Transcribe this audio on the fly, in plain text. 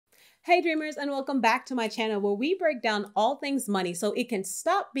Hey dreamers, and welcome back to my channel where we break down all things money so it can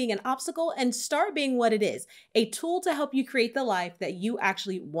stop being an obstacle and start being what it is, a tool to help you create the life that you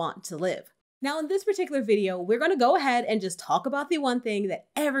actually want to live. Now in this particular video, we're going to go ahead and just talk about the one thing that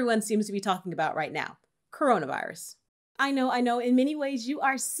everyone seems to be talking about right now, coronavirus. I know, in many ways you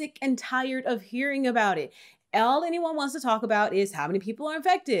are sick and tired of hearing about it. All anyone wants to talk about is how many people are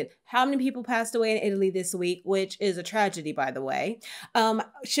infected, how many people passed away in Italy this week, which is a tragedy, by the way.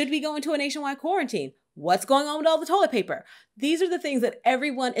 Should we go into a nationwide quarantine? What's going on with all the toilet paper? These are the things that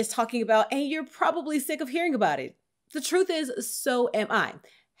everyone is talking about, and you're probably sick of hearing about it. The truth is, so am I.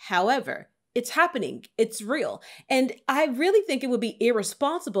 However, it's happening. It's real. And I really think it would be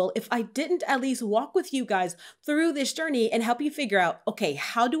irresponsible if I didn't at least walk with you guys through this journey and help you figure out, okay,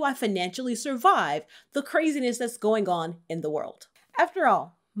 how do I financially survive the craziness that's going on in the world? After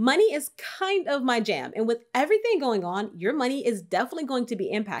all, money is kind of my jam. And with everything going on, your money is definitely going to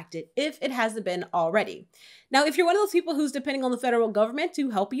be impacted if it hasn't been already. Now, if you're one of those people who's depending on the federal government to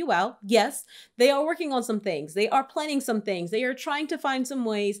help you out, yes, they are working on some things. They are planning some things. They are trying to find some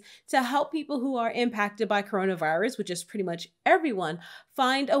ways to help people who are impacted by coronavirus, which is pretty much everyone,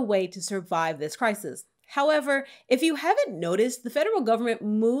 find a way to survive this crisis. However, if you haven't noticed, the federal government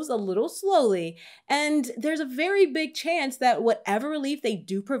moves a little slowly, and there's a very big chance that whatever relief they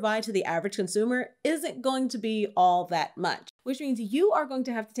do provide to the average consumer isn't going to be all that much, which means you are going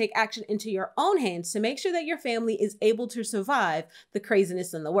to have to take action into your own hands to make sure that your family is able to survive the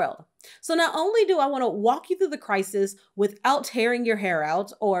craziness in the world. So not only do I want to walk you through the crisis without tearing your hair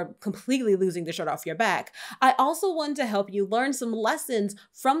out or completely losing the shirt off your back, I also want to help you learn some lessons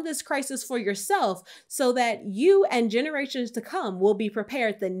from this crisis for yourself so that you and generations to come will be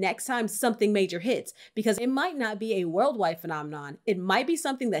prepared the next time something major hits, because it might not be a worldwide phenomenon. It might be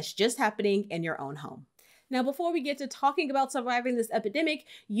something that's just happening in your own home. Now, before we get to talking about surviving this epidemic,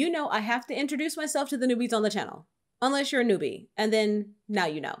 you know I have to introduce myself to the newbies on the channel, unless you're a newbie, and then now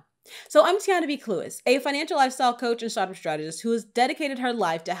you know. So I'm Tiana Clewis, a financial lifestyle coach and startup strategist who has dedicated her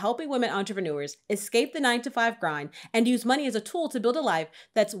life to helping women entrepreneurs escape the 9-to-5 grind and use money as a tool to build a life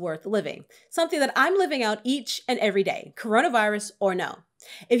that's worth living. Something that I'm living out each and every day, coronavirus or no.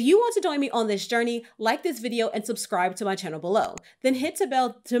 If you want to join me on this journey, like this video and subscribe to my channel below. Then hit the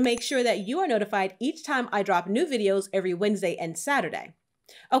bell to make sure that you are notified each time I drop new videos every Wednesday and Saturday.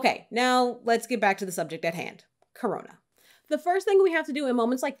 Okay, now let's get back to the subject at hand, Corona. The first thing we have to do in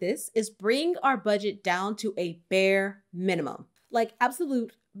moments like this is bring our budget down to a bare minimum, like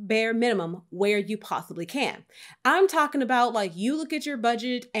absolute bare minimum where you possibly can. I'm talking about like you look at your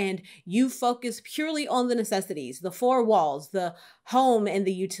budget and you focus purely on the necessities, the four walls, the home and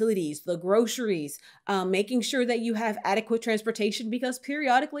the utilities, the groceries, making sure that you have adequate transportation because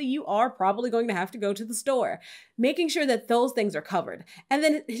periodically you are probably going to have to go to the store, making sure that those things are covered. And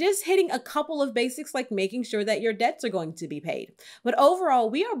then just hitting a couple of basics like making sure that your debts are going to be paid. But overall,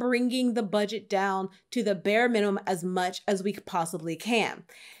 we are bringing the budget down to the bare minimum as much as we possibly can.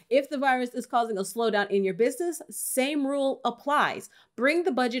 If the virus is causing a slowdown in your business, same rule applies. Bring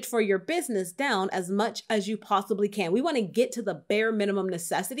the budget for your business down as much as you possibly can. We want to get to the bare minimum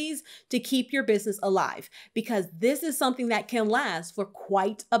necessities to keep your business alive, because this is something that can last for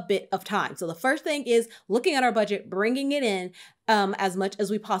quite a bit of time. So the first thing is looking at our budget, bringing it in as much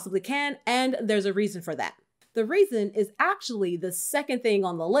as we possibly can, and there's a reason for that. The reason is actually the second thing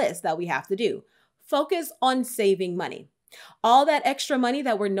on the list that we have to do. Focus on saving money. All that extra money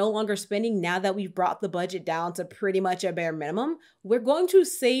that we're no longer spending now that we've brought the budget down to pretty much a bare minimum, we're going to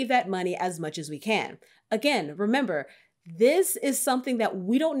save that money as much as we can. Again, remember, this is something that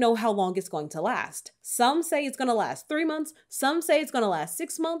we don't know how long it's going to last. Some say it's going to last 3 months. Some say it's going to last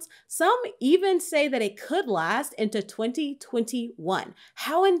 6 months. Some even say that it could last into 2021.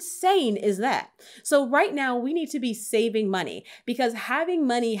 How insane is that? So right now we need to be saving money, because having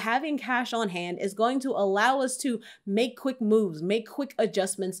money, having cash on hand is going to allow us to make quick moves, make quick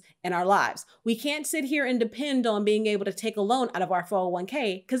adjustments in our lives. We can't sit here and depend on being able to take a loan out of our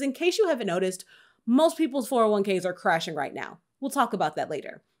 401k, because in case you haven't noticed, most people's 401ks are crashing right now. We'll talk about that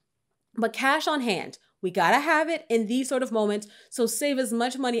later. But cash on hand, we gotta have it in these sort of moments, so save as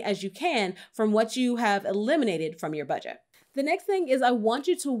much money as you can from what you have eliminated from your budget. The next thing is I want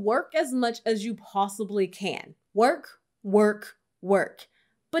you to work as much as you possibly can. Work, work, work.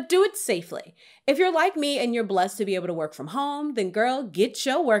 But do it safely. If you're like me and you're blessed to be able to work from home, then girl, get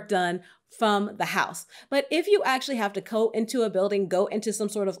your work done from the house. But if you actually have to go into a building, go into some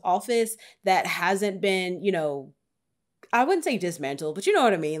sort of office that hasn't been, I wouldn't say dismantled, but you know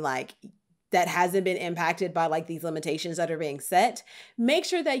what I mean? Like that hasn't been impacted by like these limitations that are being set, make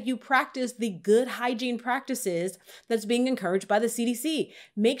sure that you practice the good hygiene practices that's being encouraged by the CDC.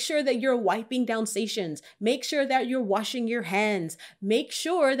 Make sure that you're wiping down stations. Make sure that you're washing your hands. Make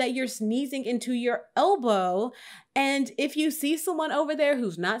sure that you're sneezing into your elbow. And if you see someone over there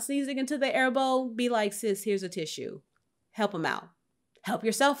who's not sneezing into their elbow, be like, sis, here's a tissue. Help them out. Help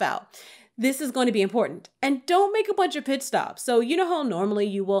yourself out. This is going to be important. And don't make a bunch of pit stops. So you know how normally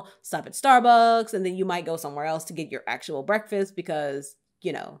you will stop at Starbucks and then you might go somewhere else to get your actual breakfast because,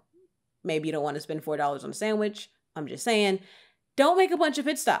 you know, maybe you don't want to spend $4 on a sandwich. I'm just saying, don't make a bunch of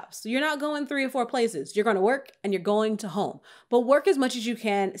pit stops. You're not going 3 or 4 places. You're going to work and you're going to home. But work as much as you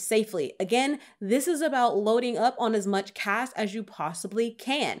can safely. Again, this is about loading up on as much cash as you possibly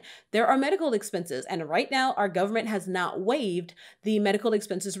can. There are medical expenses, and right now our government has not waived the medical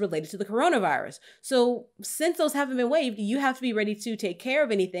expenses related to the coronavirus. So since those haven't been waived, you have to be ready to take care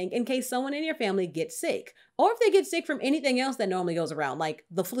of anything in case someone in your family gets sick, or if they get sick from anything else that normally goes around, like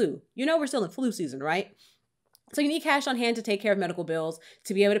the flu. You know, we're still in flu season, right? So you need cash on hand to take care of medical bills,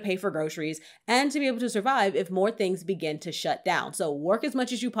 to be able to pay for groceries, and to be able to survive if more things begin to shut down. So work as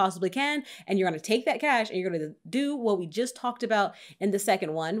much as you possibly can, and you're going to take that cash and you're going to do what we just talked about in the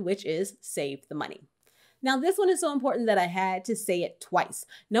second one, which is save the money. Now, this one is so important that I had to say it twice.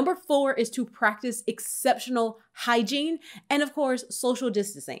 Number 4 is to practice exceptional hygiene and, of course, social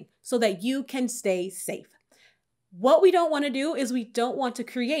distancing so that you can stay safe. What we don't want to do is we don't want to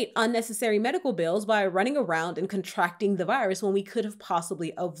create unnecessary medical bills by running around and contracting the virus when we could have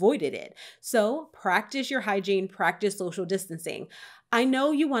possibly avoided it. So practice your hygiene, practice social distancing. I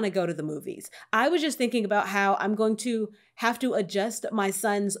know you want to go to the movies. I was just thinking about how I'm going to have to adjust my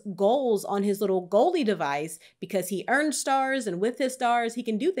son's goals on his little goalie device because he earned stars, and with his stars, he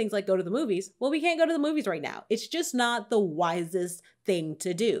can do things like go to the movies. Well, we can't go to the movies right now. It's just not the wisest thing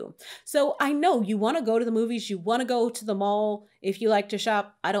to do. So I know you want to go to the movies. You want to go to the mall if you like to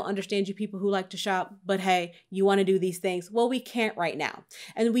shop. I don't understand you people who like to shop, but hey, you want to do these things. Well, we can't right now.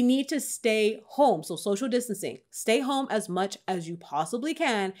 And we need to stay home. So social distancing, stay home as much as you possibly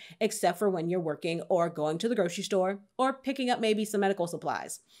can, except for when you're working or going to the grocery store or picking up maybe some medical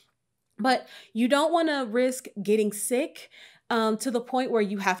supplies. But you don't want to risk getting sick to the point where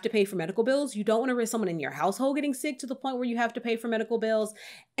you have to pay for medical bills. You don't want to risk someone in your household getting sick to the point where you have to pay for medical bills.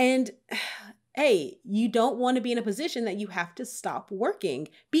 And hey, you don't want to be in a position that you have to stop working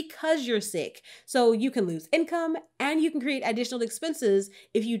because you're sick. So you can lose income and you can create additional expenses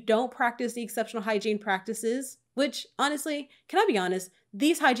if you don't practice the exceptional hygiene practices, which honestly, can I be honest?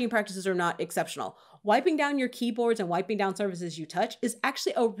 These hygiene practices are not exceptional. Wiping down your keyboards and wiping down surfaces you touch is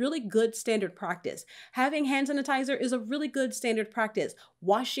actually a really good standard practice. Having hand sanitizer is a really good standard practice.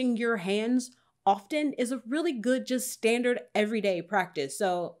 Washing your hands often is a really good, just standard everyday practice.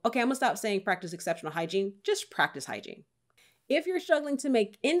 So, okay, I'm gonna stop saying practice exceptional hygiene, just practice hygiene. If you're struggling to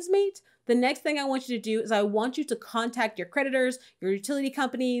make ends meet, the next thing I want you to do is I want you to contact your creditors, your utility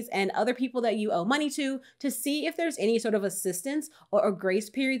companies, and other people that you owe money to see if there's any sort of assistance or a grace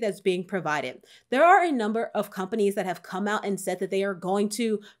period that's being provided. There are a number of companies that have come out and said that they are going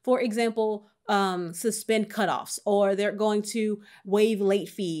to, for example, suspend cutoffs, or they're going to waive late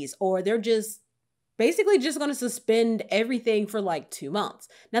fees, or they're just basically just going to suspend everything for like 2 months.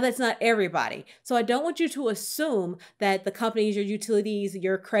 Now, that's not everybody. So I don't want you to assume that the companies, your utilities,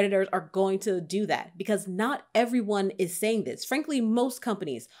 your creditors are going to do that, because not everyone is saying this. Frankly, most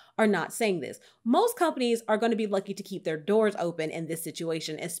companies are not saying this. Most companies are going to be lucky to keep their doors open in this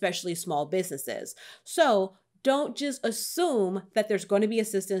situation, especially small businesses. So don't just assume that there's going to be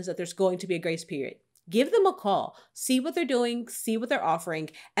assistance, that there's going to be a grace period. Give them a call, see what they're doing, see what they're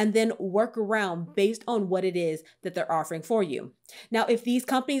offering, and then work around based on what it is that they're offering for you. Now, if these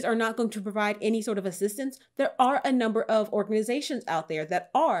companies are not going to provide any sort of assistance, there are a number of organizations out there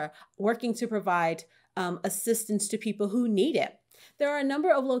that are working to provide assistance to people who need it. There are a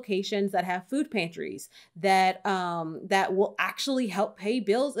number of locations that have food pantries that will actually help pay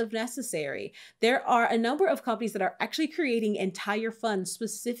bills if necessary. There are a number of companies that are actually creating entire funds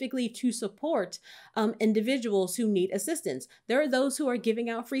specifically to support individuals who need assistance. There are those who are giving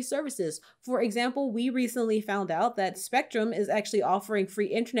out free services. For example, we recently found out that Spectrum is actually offering free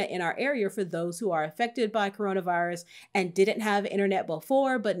internet in our area for those who are affected by coronavirus and didn't have internet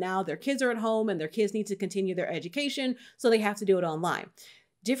before, but now their kids are at home and their kids need to continue their education, so they have to do it online.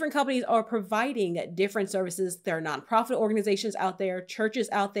 Different companies are providing different services. There are nonprofit organizations out there, churches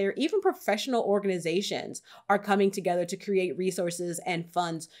out there, even professional organizations are coming together to create resources and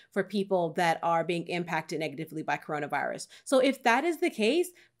funds for people that are being impacted negatively by coronavirus. So if that is the case,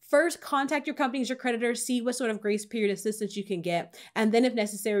 First, contact your companies, your creditors, see what sort of grace period assistance you can get. And then if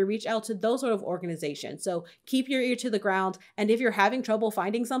necessary, reach out to those sort of organizations. So keep your ear to the ground. And if you're having trouble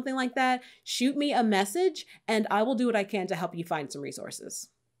finding something like that, shoot me a message and I will do what I can to help you find some resources.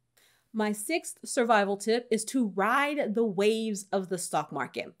 My sixth survival tip is to ride the waves of the stock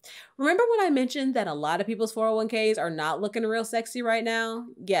market. Remember when I mentioned that a lot of people's 401ks are not looking real sexy right now?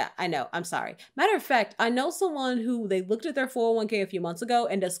 Yeah, I know. I'm sorry. Matter of fact, I know someone who they looked at their 401k a few months ago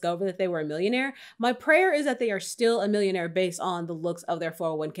and discovered that they were a millionaire. My prayer is that they are still a millionaire based on the looks of their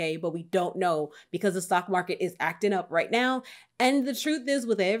 401k, but we don't know because the stock market is acting up right now. And the truth is,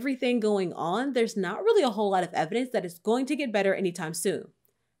 with everything going on, there's not really a whole lot of evidence that it's going to get better anytime soon.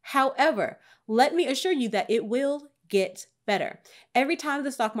 However, let me assure you that it will get better. Every time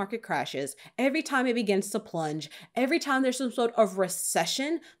the stock market crashes, every time it begins to plunge, every time there's some sort of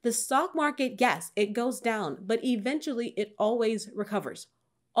recession, the stock market, yes, it goes down, but eventually it always recovers.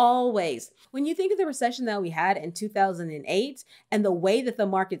 Always. When you think of the recession that we had in 2008 and the way that the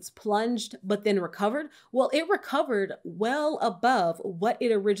markets plunged but then recovered, well, it recovered well above what it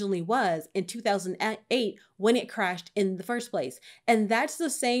originally was in 2008 when it crashed in the first place. And that's the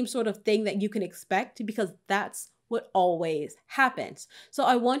same sort of thing that you can expect because that's what always happens. So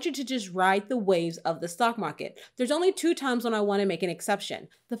I want you to just ride the waves of the stock market. There's only two times when I want to make an exception.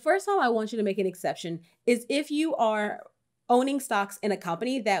 The first time I want you to make an exception is if you are owning stocks in a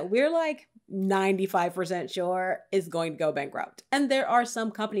company that we're like 95% sure is going to go bankrupt. And there are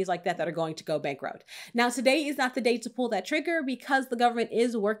some companies like that that are going to go bankrupt. Now, today is not the day to pull that trigger because the government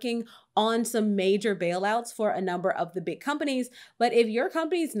is working on some major bailouts for a number of the big companies. But if your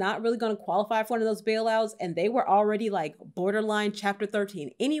company is not really going to qualify for one of those bailouts and they were already like borderline Chapter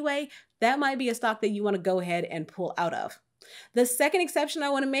 13 anyway, that might be a stock that you want to go ahead and pull out of. The second exception I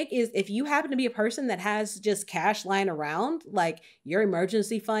want to make is if you happen to be a person that has just cash lying around, like your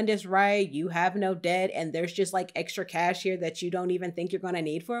emergency fund is right, you have no debt, and there's just like extra cash here that you don't even think you're going to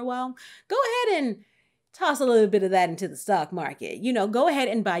need for a while, go ahead and toss a little bit of that into the stock market. You know, go ahead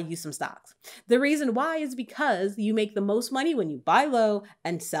and buy you some stocks. The reason why is because you make the most money when you buy low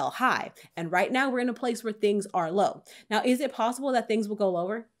and sell high. And right now we're in a place where things are low. Now, is it possible that things will go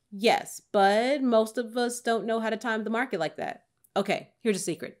lower? Yes, but most of us don't know how to time the market like that. Okay, here's a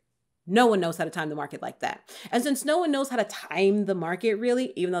secret. No one knows how to time the market like that. And since no one knows how to time the market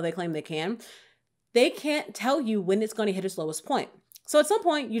really, even though they claim they can't tell you when it's going to hit its lowest point. So at some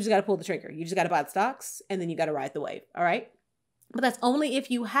point, you just got to pull the trigger. You just got to buy the stocks and then you got to ride the wave. All right. But that's only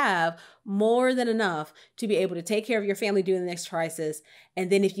if you have more than enough to be able to take care of your family during the next crisis. And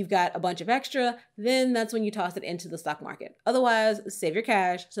then if you've got a bunch of extra, then that's when you toss it into the stock market. Otherwise, save your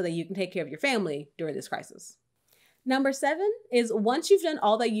cash so that you can take care of your family during this crisis. Number 7 is once you've done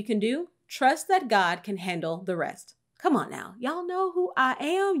all that you can do, trust that God can handle the rest. Come on now. Y'all know who I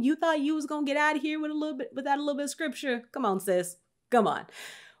am. You thought you was going to get out of here with without a little bit of scripture. Come on, sis. Come on.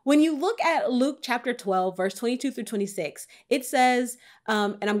 When you look at Luke chapter 12, verse 22 through 26, it says,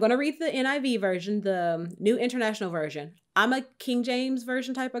 and I'm going to read the NIV version, the New International Version. I'm a King James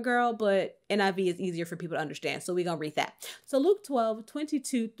Version type of girl, but NIV is easier for people to understand. So we're going to read that. So Luke 12,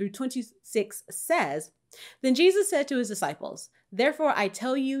 22 through 26 says, "Then Jesus said to his disciples, 'Therefore I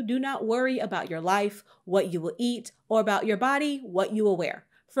tell you, do not worry about your life, what you will eat, or about your body, what you will wear.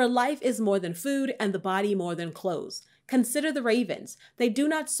 For life is more than food, and the body more than clothes. Consider the ravens. They do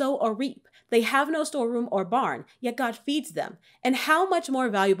not sow or reap. They have no storeroom or barn, yet God feeds them. And how much more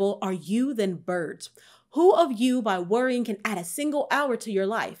valuable are you than birds? Who of you by worrying can add a single hour to your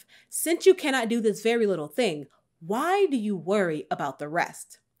life? Since you cannot do this very little thing, why do you worry about the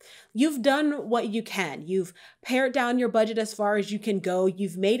rest?' You've done what you can. You've pared down your budget as far as you can go.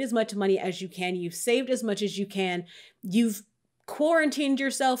 You've made as much money as you can. You've saved as much as you can. You've quarantined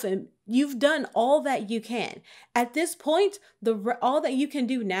yourself and you've done all that you can. At this point, all that you can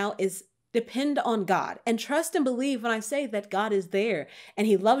do now is depend on God and trust and believe when I say that God is there and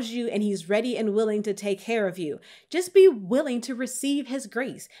he loves you and he's ready and willing to take care of you. Just be willing to receive his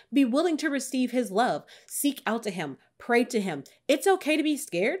grace. Be willing to receive his love. Seek out to him. Pray to him. It's okay to be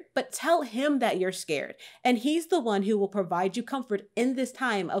scared, but tell him that you're scared. And he's the one who will provide you comfort in this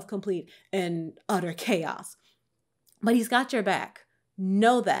time of complete and utter chaos. But he's got your back.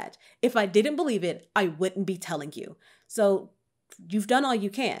 Know that. If I didn't believe it, I wouldn't be telling you. So you've done all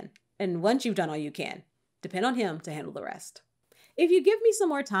you can. And once you've done all you can, depend on him to handle the rest. If you give me some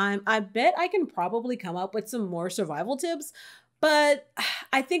more time, I bet I can probably come up with some more survival tips, but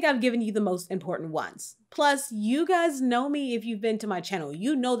I think I've given you the most important ones. Plus, you guys know me if you've been to my channel.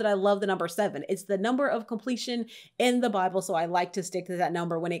 You know that I love the number 7. It's the number of completion in the Bible, so I like to stick to that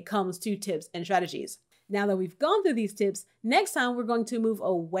number when it comes to tips and strategies. Now that we've gone through these tips, Next time, we're going to move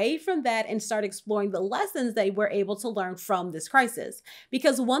away from that and start exploring the lessons that we're able to learn from this crisis.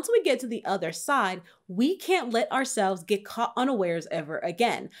 Because once we get to the other side, we can't let ourselves get caught unawares ever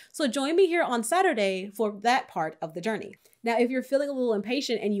again. So join me here on Saturday for that part of the journey. Now, if you're feeling a little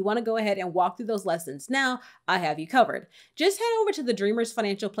impatient and you want to go ahead and walk through those lessons now, I have you covered. Just head over to the Dreamers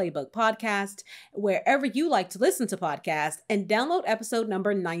Financial Playbook podcast, wherever you like to listen to podcasts, and download episode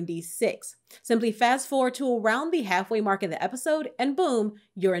number 96. Simply fast forward to around the halfway mark of the episode, and boom,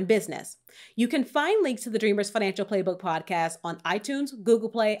 you're in business. You can find links to the Dreamers Financial Playbook podcast on iTunes, Google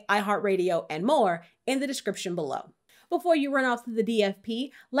Play, iHeartRadio, and more in the description below. Before you run off to the DFP,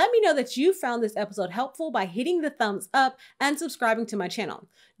 let me know that you found this episode helpful by hitting the thumbs up and subscribing to my channel.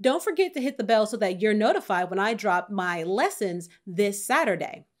 Don't forget to hit the bell so that you're notified when I drop my lessons this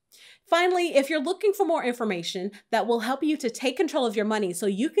Saturday. Finally, if you're looking for more information that will help you to take control of your money so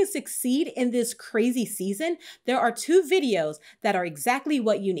you can succeed in this crazy season, there are 2 videos that are exactly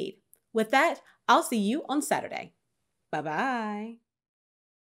what you need. With that, I'll see you on Saturday. Bye-bye.